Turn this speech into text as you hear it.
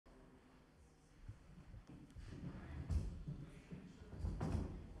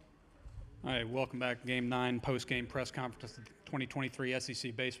All right, welcome back. Game 9, post-game press conference of the 2023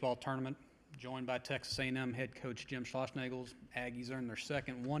 SEC Baseball Tournament. Joined by Texas A&M head coach Jim Schlossnagle. Aggies earned their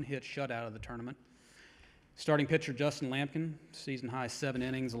second one-hit shutout of the tournament. Starting pitcher Justin Lamkin, season-high 7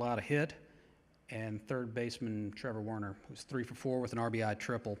 innings, allowed a hit. And third baseman Trevor Werner was 3 for 4 with an RBI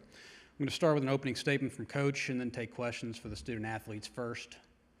triple. I'm going to start with an opening statement from Coach and then take questions for the student-athletes first.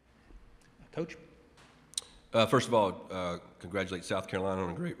 Coach? First of all, congratulate South Carolina on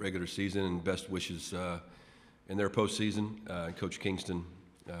a great regular season and best wishes in their postseason. And Coach Kingston,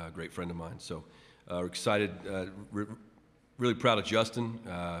 great friend of mine. So we're excited, really proud of Justin.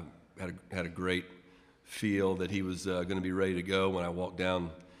 Had a great feel that he was going to be ready to go. When I walked down,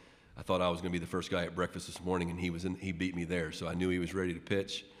 I thought I was going to be the first guy at breakfast this morning, and he beat me there. So I knew he was ready to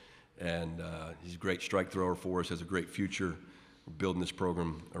pitch. And he's a great strike thrower for us, has a great future. We're building this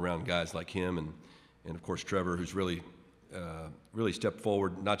program around guys like him. And of course, Trevor, who's really stepped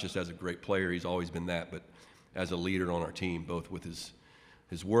forward, not just as a great player, he's always been that, but as a leader on our team, both with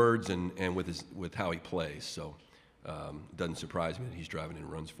his words and with how he plays. So it doesn't surprise me that he's driving in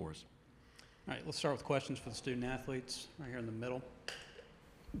runs for us. All right, let's start with questions for the student-athletes right here in the middle.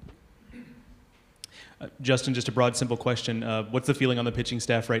 Justin, just a broad, simple question. What's the feeling on the pitching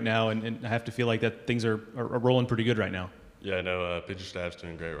staff right now? And I have to feel like that things are rolling pretty good right now. Yeah, I know pitching staff's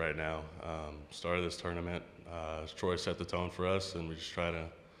doing great right now. Started this tournament, Troy set the tone for us, and we just try to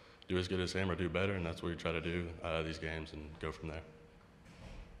do as good as him or do better, and that's what we try to do these games and go from there.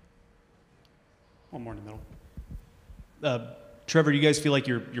 One more in the middle. Trevor, do you guys feel like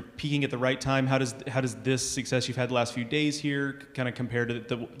you're peaking at the right time? How does this success you've had the last few days here kind of compare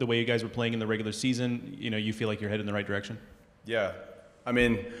to the way you guys were playing in the regular season? You know, you feel like you're headed in the right direction? Yeah. I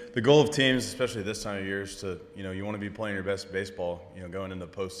mean, the goal of teams, especially this time of year, is to, you want to be playing your best baseball, going into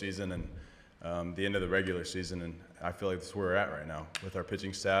the postseason and the end of the regular season. And I feel like that's where we're at right now with our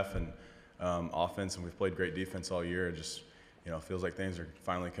pitching staff and offense. And we've played great defense all year. It just, feels like things are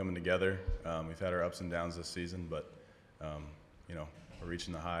finally coming together. We've had our ups and downs this season, but, we're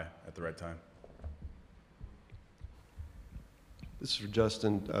reaching the high at the right time. This is for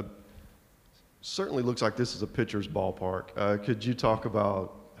Justin. Certainly looks like this is a pitcher's ballpark. Could you talk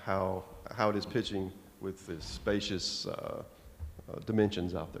about how it is pitching with the spacious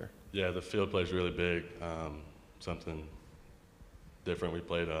dimensions out there? Yeah, the field plays really big, something different we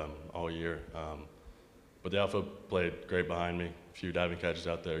played all year. But the outfield played great behind me. A few diving catches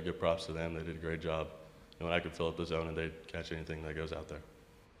out there, good props to them. They did a great job. And I could fill up the zone and they'd catch anything that goes out there.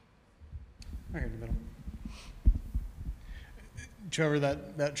 Right here in the middle. Trevor,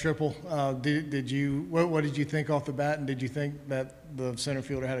 that triple, what did you think off the bat, and did you think that the center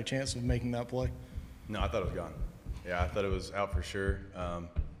fielder had a chance of making that play? No, I thought it was gone. Yeah, I thought it was out for sure.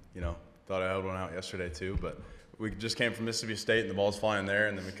 Thought I had one out yesterday too, but we just came from Mississippi State and the ball's flying there,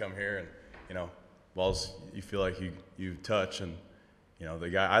 and then we come here and, balls you feel like you touch, and,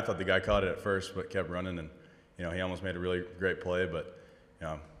 I thought the guy caught it at first but kept running, and, he almost made a really great play, but,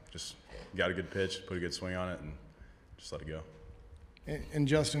 just got a good pitch, put a good swing on it, and just let it go. And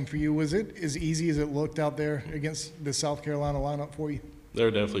Justin, for you, was it as easy as it looked out there against the South Carolina lineup for you? They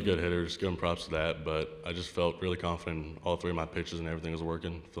were definitely good hitters, give them props to that, but I just felt really confident in all three of my pitches and everything was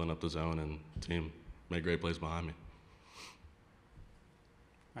working, filling up the zone, and the team made great plays behind me.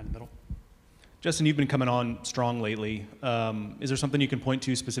 Right in the middle. Justin, you've been coming on strong lately. Is there something you can point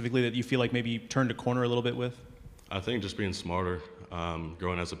to specifically that you feel like maybe you turned a corner a little bit with? I think just being smarter,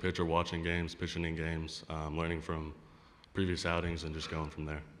 growing as a pitcher, watching games, pitching in games, learning from previous outings and just going from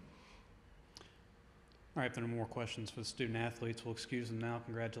there. All right, if there are no more questions for the student-athletes, we'll excuse them now.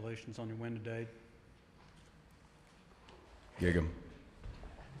 Congratulations on your win today. Gig 'em.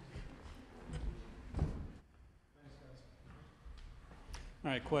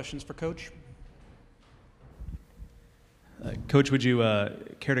 All right, questions for Coach? Coach, would you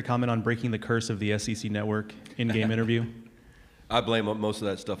care to comment on breaking the curse of the SEC Network in-game interview? I blame most of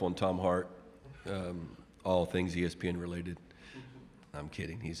that stuff on Tom Hart, all things ESPN related. I'm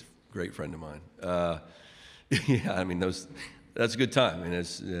kidding. He's a great friend of mine. Yeah, I mean that's a good time, and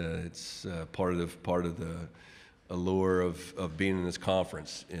it's part of the allure of being in this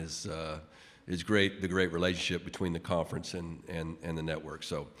conference is great. The great relationship between the conference and the network.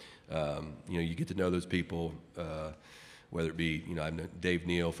 So you get to know those people. Whether it be, I've known Dave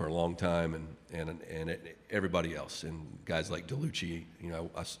Neal for a long time and everybody else, and guys like DeLucci,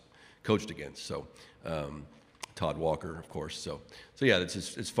 I coached against. So Todd Walker, of course. So yeah,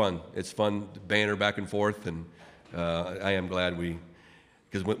 it's fun. It's fun to banter back and forth, and I am glad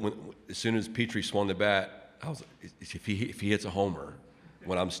because as soon as Petrie swung the bat, I was if he hits a homer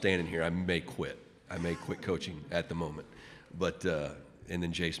when I'm standing here, I may quit. I may quit coaching at the moment, but and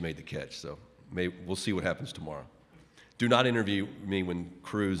then Jace made the catch. So we'll see what happens tomorrow. Do not interview me when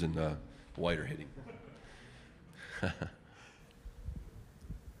Cruz and White are hitting.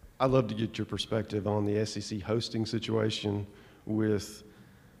 I'd love to get your perspective on the SEC hosting situation with,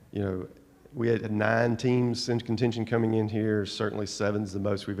 we had 9 teams in contention coming in here. Certainly 7's the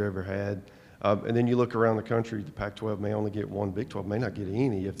most we've ever had. And then you look around the country, the Pac-12 may only get 1, Big 12 may not get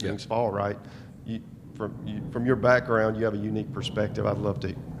any if things fall right. From your background, you have a unique perspective. I'd love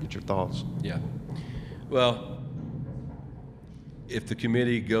to get your thoughts. Yeah. Well, if the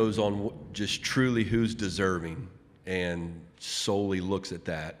committee goes on just truly who's deserving and solely looks at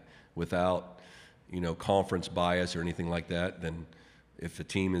that without, conference bias or anything like that, then if a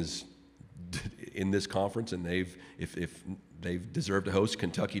team is in this conference and if they've deserved to host,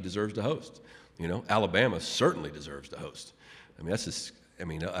 Kentucky deserves to host. Alabama certainly deserves to host. I mean, that's just,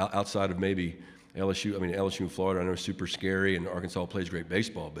 outside of maybe LSU, LSU and Florida, I know, is super scary, and Arkansas plays great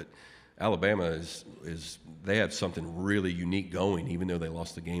baseball, but Alabama is they have something really unique going, even though they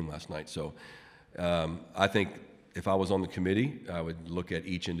lost the game last night. So I think if I was on the committee, I would look at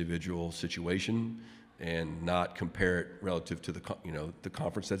each individual situation and not compare it relative to the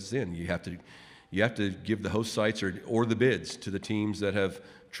conference that it's in. You have to give the host sites or the bids to the teams that have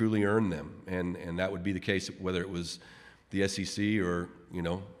truly earned them, and that would be the case whether it was the SEC or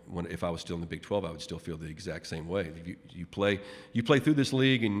if I was still in the Big 12, I would still feel the exact same way. You play through this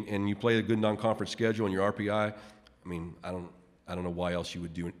league and you play a good non-conference schedule and your RPI. I don't know why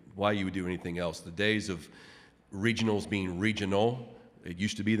you would do anything else. The days of regionals being regional, it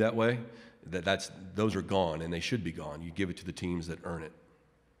used to be that way. Those are gone, and they should be gone. You give it to the teams that earn it.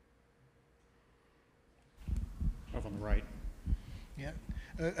 Over on the right. Yeah.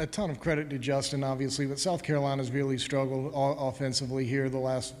 A ton of credit to Justin, obviously, but South Carolina's really struggled offensively here the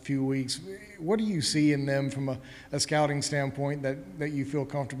last few weeks. What do you see in them from a scouting standpoint that you feel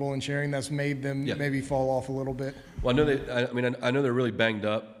comfortable in sharing that's made them maybe fall off a little bit? Well, I know they're really banged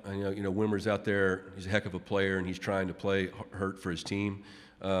up. Wimmer's out there. He's a heck of a player, and he's trying to play hurt for his team.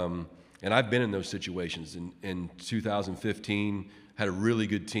 And I've been in those situations. In 2015, had a really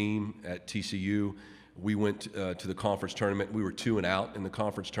good team at TCU. We went to the conference tournament. We were 2-0 in the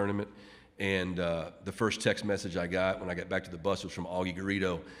conference tournament, and the first text message I got when I got back to the bus was from Aggie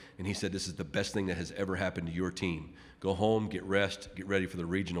Garrido, and he said, "This is the best thing that has ever happened to your team. Go home, get rest, get ready for the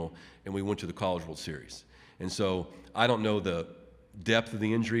regional." And we went to the College World Series. And so I don't know the depth of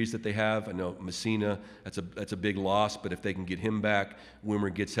the injuries that they have. I know Messina, that's a big loss, but if they can get him back,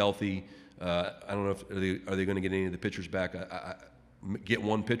 Wimmer gets healthy. I don't know if are they going to get any of the pitchers back. Get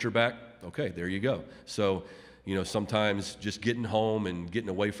one pitcher back, okay, there you go. So, sometimes just getting home and getting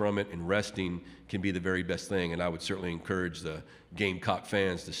away from it and resting can be the very best thing. And I would certainly encourage the Gamecock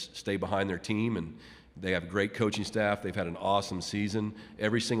fans to stay behind their team. And they have a great coaching staff. They've had an awesome season.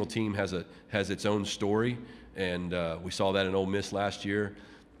 Every single team has its own story, and we saw that in Ole Miss last year.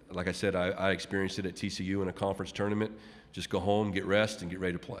 Like I said, I experienced it at TCU in a conference tournament. Just go home, get rest, and get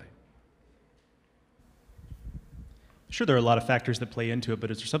ready to play. Sure, there are a lot of factors that play into it,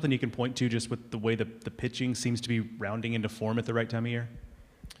 but is there something you can point to just with the way the pitching seems to be rounding into form at the right time of year?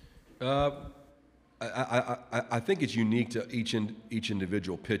 I think it's unique to each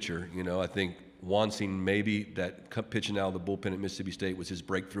individual pitcher. I think Wansing, maybe that pitching out of the bullpen at Mississippi State was his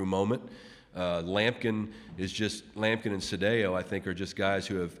breakthrough moment. Lamkin and Sadeo, I think, are just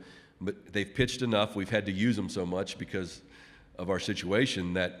guys but they've pitched enough. We've had to use them so much because of our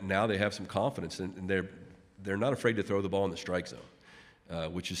situation that now they have some confidence, and they're not afraid to throw the ball in the strike zone,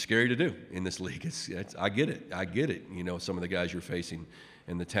 which is scary to do in this league. I get it. Some of the guys you're facing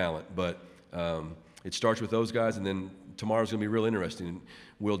and the talent, but it starts with those guys, and then tomorrow's going to be real interesting.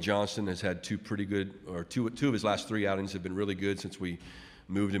 Will Johnson has had two of his last 3 outings have been really good since we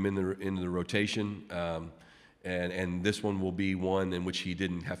moved him into the rotation. And this one will be one in which he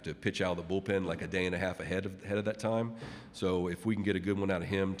didn't have to pitch out of the bullpen like a day and a half ahead of that time. So if we can get a good one out of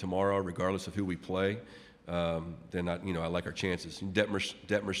him tomorrow, regardless of who we play, then I like our chances.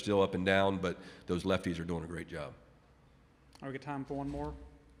 Detmer's still up and down, but those lefties are doing a great job. Are we got time for one more?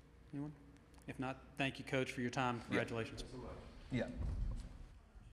 Anyone? If not, thank you, Coach, for your time. Congratulations. Yeah.